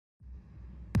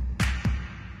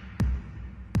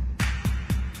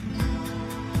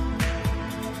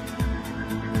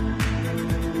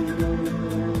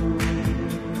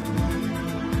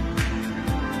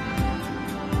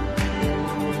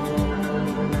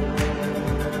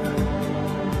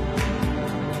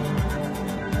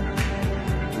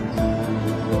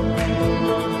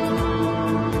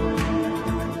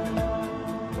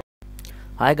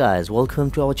Hi guys, welcome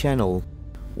to our channel.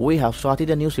 We have started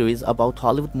a new series about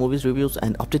Hollywood movies reviews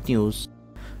and update news.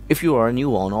 If you are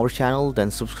new on our channel,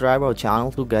 then subscribe our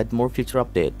channel to get more future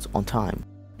updates on time.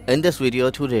 In this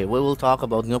video today, we will talk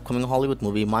about the upcoming Hollywood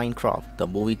movie Minecraft, the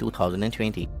movie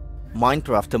 2020.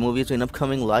 Minecraft, the movie is an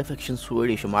upcoming live-action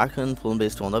Swedish American film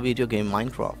based on the video game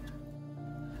Minecraft.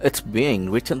 It's being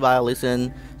written by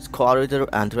Alison Scoreeder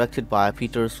and directed by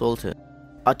Peter Sultan.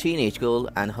 A teenage girl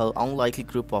and her unlikely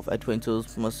group of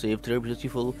adventurers must save their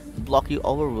beautiful, blocky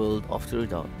overworld after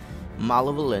the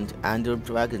malevolent Ender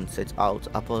Dragon sets out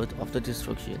a part of the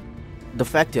destruction. The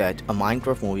fact that a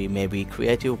Minecraft movie may be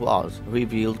creative was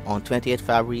revealed on 28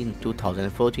 February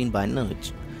 2014 by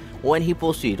Nudge, when he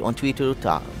posted on Twitter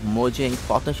that Mojang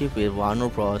partnership with Warner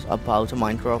Bros. About a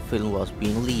Minecraft film was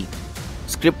being leaked.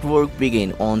 Script work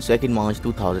began on 2nd March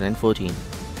 2014.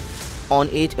 On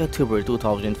 8 October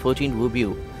 2014,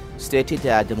 Review stated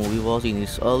that the movie was in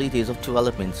its early days of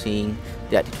development, saying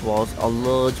that it was a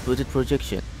large budget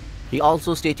projection. He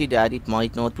also stated that it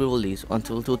might not be released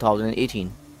until 2018.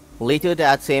 Later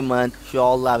that same month,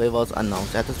 Shaul Levy was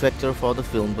announced as the director for the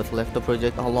film but left the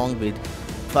project along with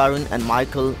Farron and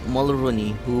Michael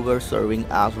Mulroney, who were serving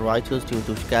as writers due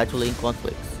to scheduling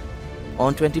conflicts.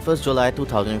 On 21st July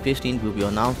 2015, Review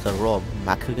announced that Rob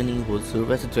McElhenney would serve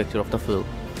as the director of the film.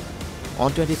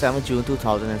 On 27 June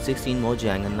 2016,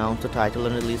 Mojang announced the title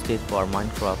and release date for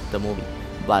Minecraft the movie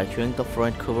by showing the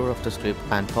front cover of the script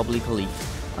and publicly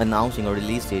announcing a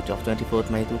release date of 24th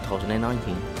May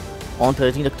 2019. On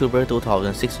 13 October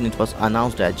 2016, it was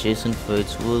announced that Jason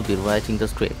Fitz will be writing the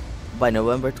script. By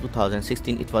November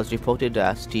 2016, it was reported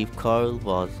that Steve Carell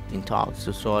was in talks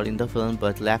to star in the film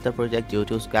but left the project due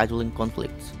to scheduling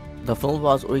conflicts. The film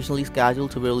was originally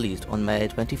scheduled to be released on May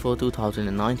 24,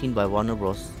 2019 by Warner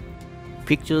Bros.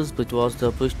 Pictures, but was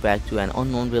pushed back to an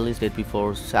unknown release date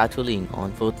before settling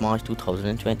on 4th March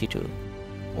 2022.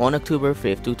 On October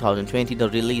 5, 2020, the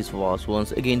release was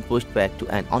once again pushed back to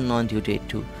an unknown due date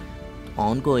to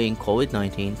ongoing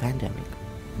COVID-19 pandemic.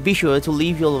 Be sure to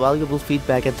leave your valuable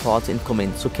feedback and thoughts in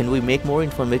comments so can we make more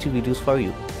informative videos for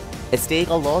you. It's take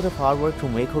a lot of hard work to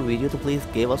make a video, so please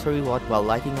give us a reward while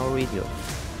liking our video.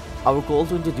 Our goal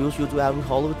to introduce you to every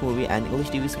Hollywood movie and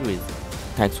English TV series.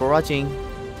 Thanks for watching.